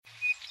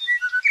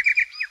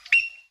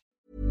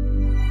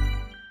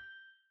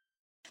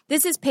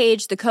This is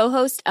Paige, the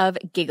co-host of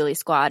Giggly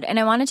Squad, and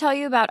I want to tell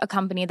you about a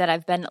company that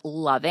I've been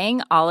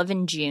loving, Olive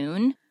 &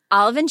 June.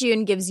 Olive &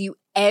 June gives you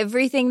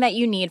everything that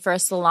you need for a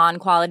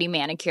salon-quality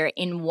manicure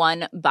in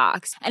one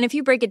box. And if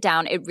you break it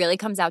down, it really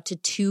comes out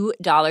to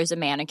 $2 a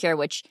manicure,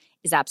 which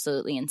is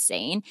absolutely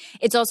insane.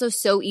 It's also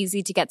so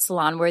easy to get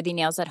salon-worthy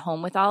nails at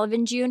home with Olive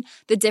 & June.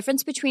 The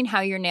difference between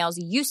how your nails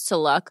used to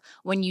look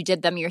when you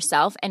did them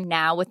yourself and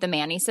now with the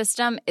Mani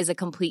system is a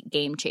complete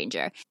game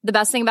changer. The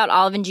best thing about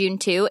Olive & June,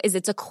 too, is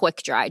it's a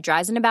quick dry.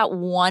 Dries in about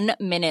 1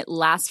 minute,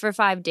 lasts for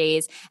 5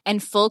 days,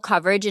 and full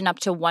coverage in up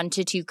to 1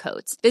 to 2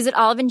 coats. Visit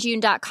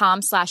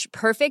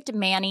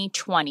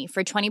oliveandjune.com/perfectmani20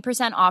 for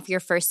 20% off your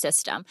first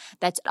system.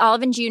 That's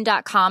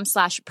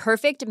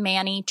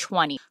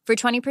oliveandjune.com/perfectmani20 for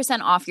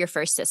 20% off your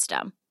first system. The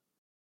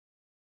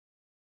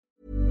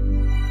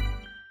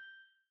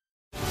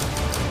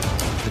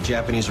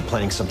Japanese are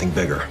planning something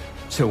bigger.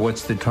 So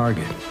what's the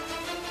target?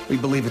 We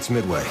believe it's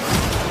Midway.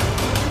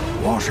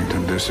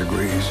 Washington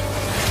disagrees.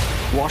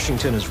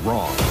 Washington is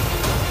wrong.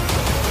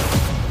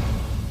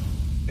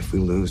 If we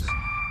lose,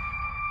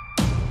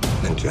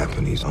 the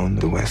Japanese own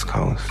the West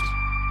Coast.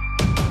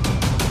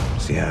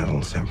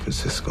 Seattle, San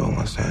Francisco,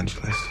 Los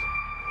Angeles.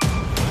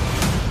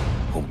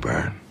 Will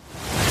burn.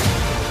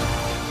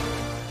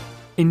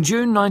 In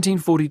June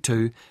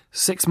 1942,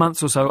 6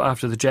 months or so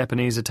after the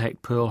Japanese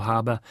attacked Pearl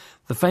Harbor,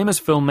 the famous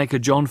filmmaker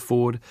John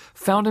Ford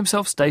found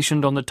himself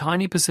stationed on the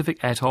tiny Pacific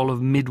atoll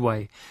of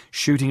Midway,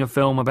 shooting a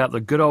film about the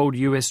good old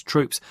US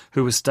troops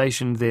who were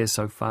stationed there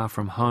so far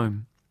from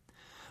home.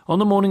 On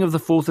the morning of the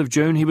 4th of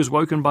June, he was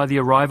woken by the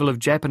arrival of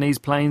Japanese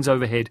planes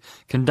overhead,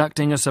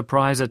 conducting a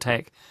surprise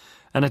attack.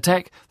 An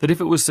attack that,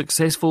 if it was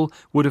successful,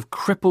 would have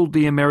crippled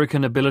the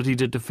American ability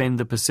to defend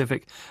the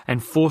Pacific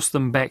and forced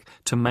them back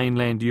to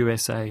mainland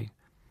USA.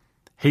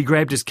 He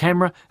grabbed his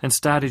camera and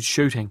started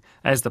shooting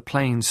as the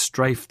planes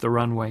strafed the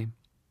runway.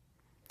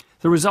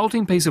 The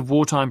resulting piece of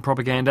wartime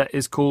propaganda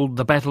is called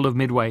The Battle of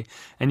Midway,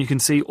 and you can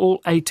see all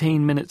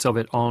 18 minutes of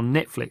it on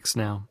Netflix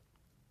now.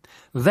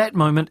 That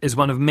moment is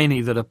one of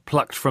many that are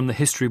plucked from the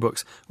history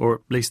books, or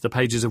at least the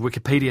pages of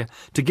Wikipedia,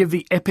 to give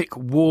the epic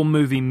war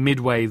movie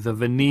Midway the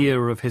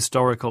veneer of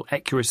historical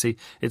accuracy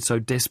it so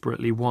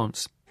desperately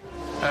wants.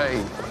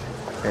 Hey.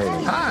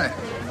 Hi.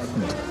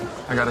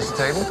 I got us a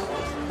table?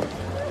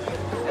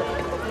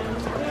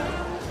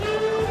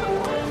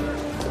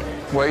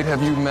 Wade,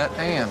 have you met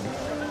Ann?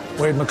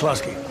 Wade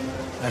McCluskey.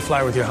 I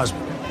fly with your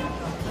husband.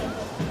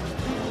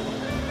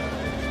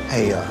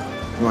 Hey, you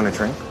want a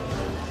drink?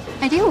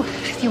 I do,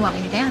 if you want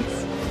me to dance.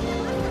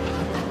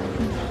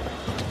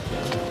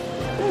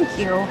 Thank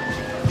you.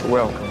 You're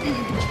welcome.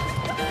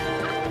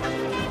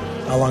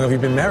 How long have you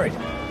been married?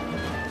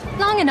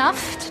 Long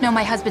enough to know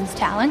my husband's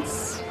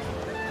talents.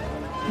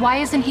 Why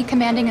isn't he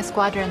commanding a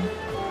squadron?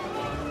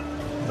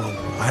 Well,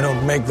 I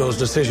don't make those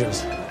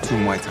decisions. 2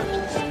 Muay Thai,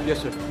 please. Yes,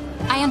 sir.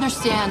 I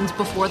understand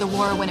before the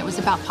war when it was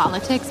about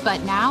politics,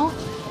 but now?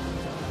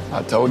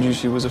 I told you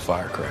she was a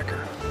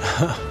firecracker.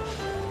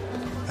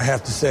 I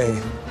have to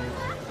say,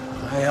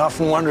 I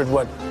often wondered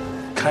what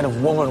kind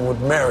of woman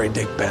would marry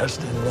Dick Best,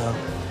 and,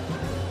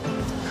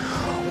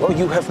 well,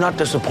 you have not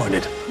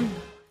disappointed.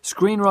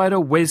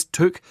 Screenwriter Wes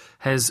Took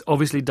has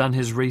obviously done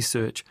his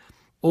research.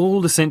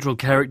 All the central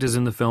characters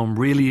in the film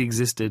really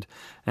existed,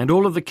 and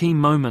all of the key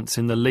moments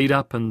in the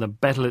lead-up and the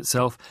battle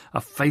itself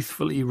are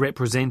faithfully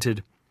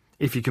represented.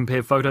 If you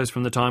compare photos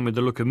from the time with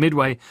the look of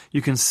Midway,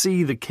 you can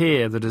see the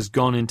care that has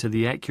gone into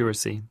the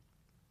accuracy.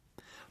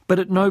 But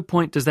at no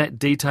point does that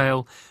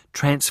detail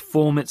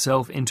transform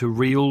itself into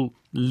real,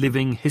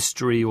 living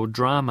history or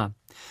drama.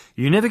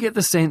 You never get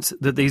the sense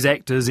that these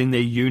actors in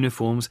their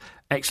uniforms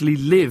actually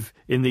live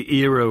in the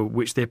era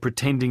which they're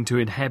pretending to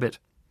inhabit.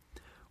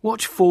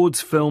 Watch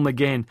Ford's film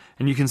again,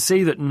 and you can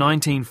see that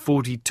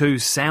 1942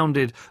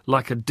 sounded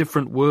like a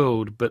different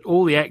world, but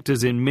all the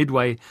actors in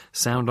Midway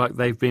sound like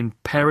they've been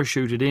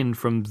parachuted in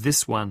from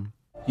this one.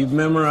 You've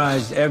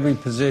memorized every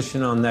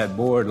position on that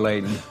board,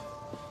 Leighton.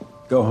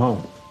 Go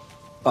home.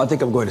 I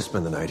think I'm going to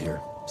spend the night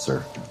here,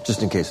 sir,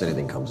 just in case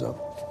anything comes up.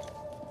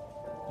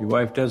 Your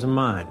wife doesn't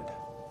mind.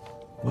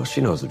 Well,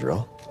 she knows the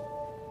drill.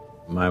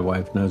 My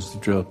wife knows the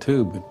drill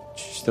too, but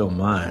she still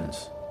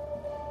minds.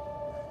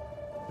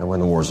 And when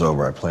the war's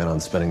over, I plan on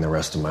spending the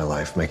rest of my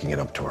life making it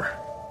up to her.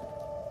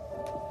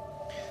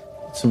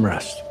 Get some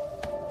rest.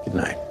 Good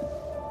night.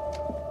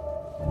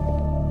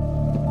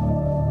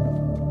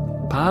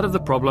 Part of the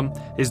problem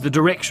is the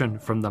direction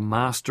from the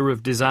master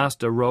of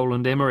disaster,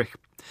 Roland Emmerich.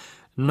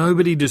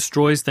 Nobody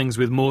destroys things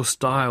with more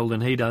style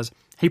than he does.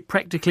 He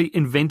practically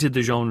invented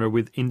the genre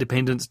with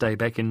Independence Day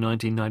back in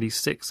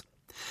 1996.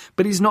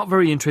 But he's not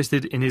very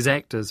interested in his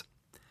actors.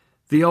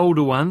 The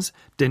older ones,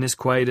 Dennis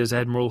Quaid as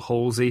Admiral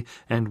Halsey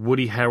and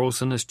Woody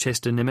Harrelson as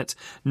Chester Nimitz,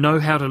 know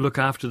how to look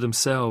after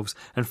themselves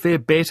and fare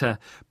better,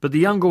 but the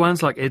younger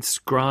ones like Ed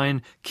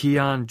Skrein,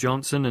 Keanu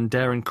Johnson and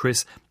Darren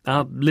Criss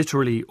are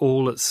literally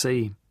all at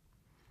sea.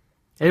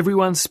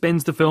 Everyone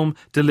spends the film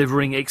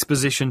delivering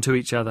exposition to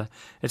each other.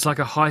 It's like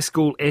a high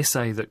school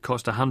essay that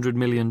cost $100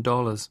 million.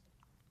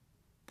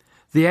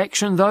 The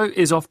action, though,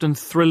 is often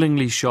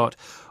thrillingly shot,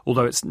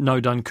 although it's no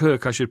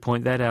Dunkirk, I should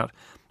point that out.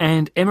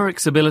 And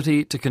Emmerich's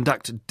ability to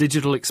conduct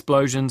digital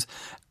explosions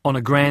on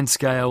a grand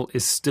scale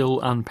is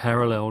still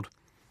unparalleled.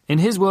 In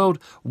his world,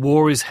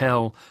 war is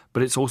hell,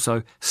 but it's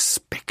also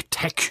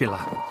spectacular.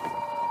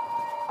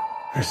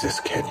 There's this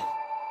kid.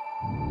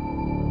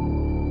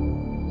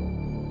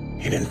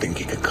 He didn't think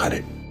he could cut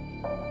it.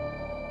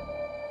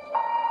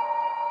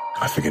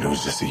 I figured it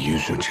was just the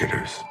usual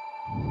jitters.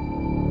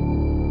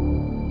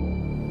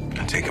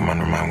 I take him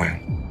under my wing.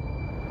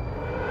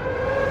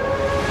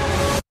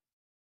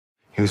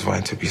 He was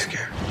right to be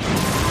scared.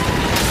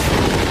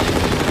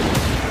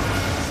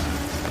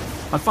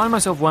 I find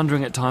myself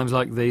wondering at times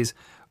like these,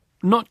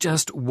 not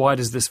just why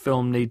does this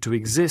film need to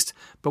exist,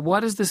 but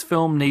why does this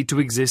film need to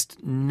exist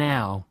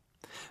now?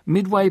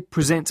 Midway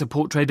presents a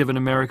portrait of an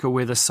America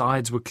where the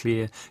sides were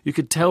clear. You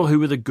could tell who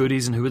were the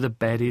goodies and who were the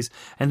baddies,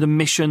 and the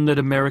mission that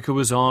America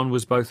was on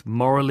was both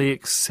morally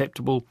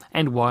acceptable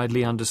and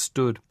widely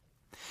understood.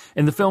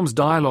 In the film's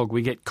dialogue,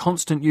 we get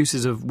constant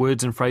uses of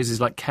words and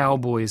phrases like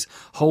cowboys,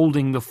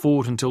 holding the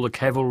fort until the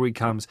cavalry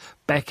comes,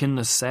 back in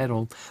the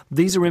saddle.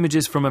 These are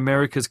images from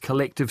America's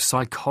collective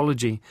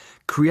psychology,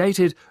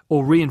 created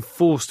or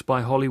reinforced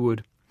by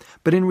Hollywood.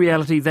 But in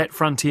reality, that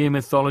frontier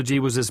mythology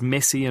was as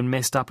messy and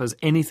messed up as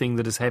anything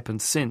that has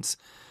happened since.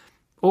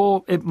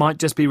 Or it might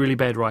just be really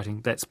bad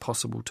writing. That's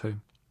possible too.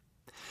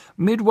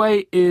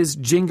 Midway is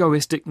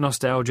jingoistic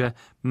nostalgia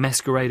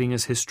masquerading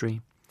as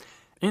history.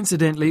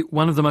 Incidentally,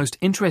 one of the most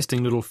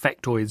interesting little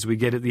factoids we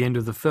get at the end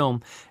of the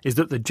film is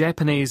that the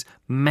Japanese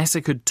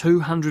massacred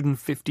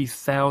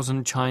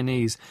 250,000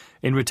 Chinese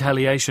in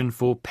retaliation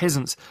for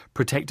peasants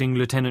protecting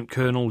Lieutenant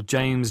Colonel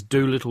James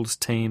Doolittle's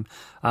team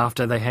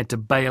after they had to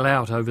bail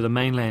out over the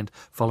mainland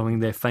following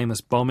their famous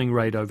bombing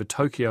raid over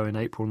Tokyo in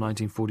April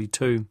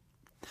 1942.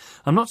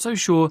 I'm not so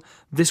sure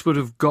this would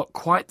have got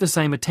quite the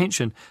same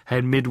attention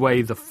had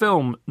Midway the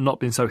film not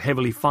been so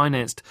heavily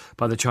financed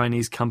by the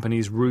Chinese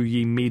companies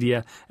Ruyi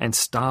Media and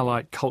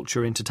Starlight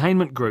Culture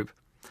Entertainment Group.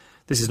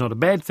 This is not a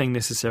bad thing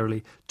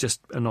necessarily,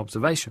 just an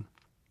observation.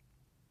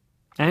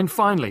 And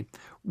finally,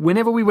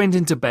 whenever we went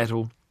into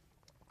battle,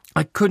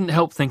 I couldn't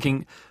help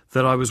thinking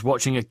that I was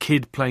watching a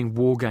kid playing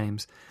war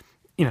games.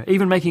 You know,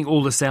 even making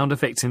all the sound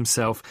effects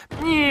himself.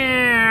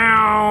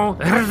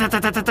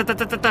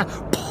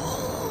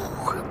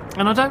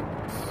 And I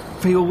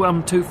don't feel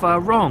I'm too far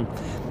wrong.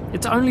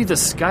 It's only the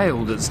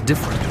scale that's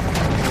different.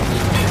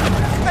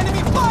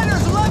 Enemy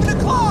fighters, 11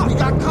 o'clock! We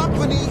got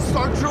company,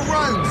 start your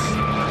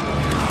runs!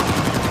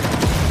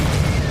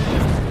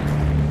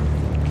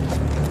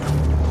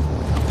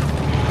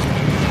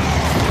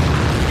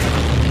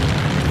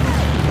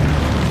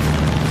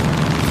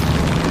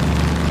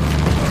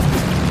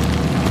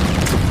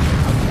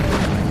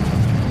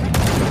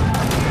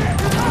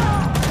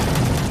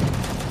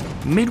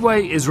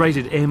 Midway is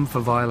rated M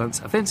for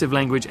violence, offensive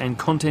language and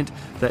content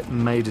that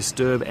may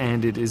disturb,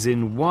 and it is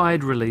in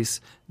wide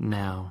release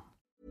now.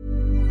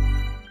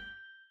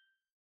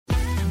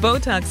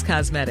 Botox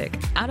Cosmetic,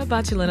 out of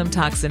botulinum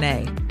toxin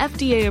A,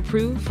 FDA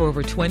approved for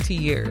over 20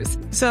 years.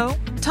 So,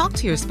 talk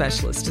to your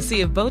specialist to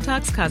see if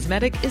Botox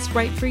Cosmetic is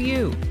right for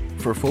you.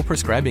 For full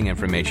prescribing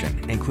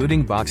information,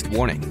 including boxed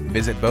warning,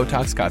 visit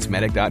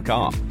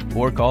BotoxCosmetic.com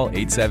or call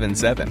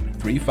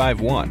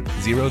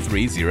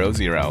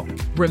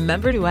 877-351-0300.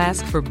 Remember to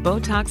ask for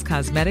Botox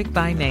Cosmetic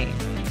by name.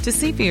 To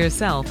see for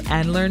yourself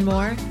and learn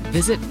more,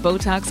 visit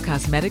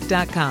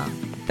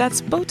BotoxCosmetic.com.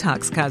 That's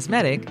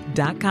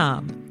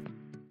BotoxCosmetic.com.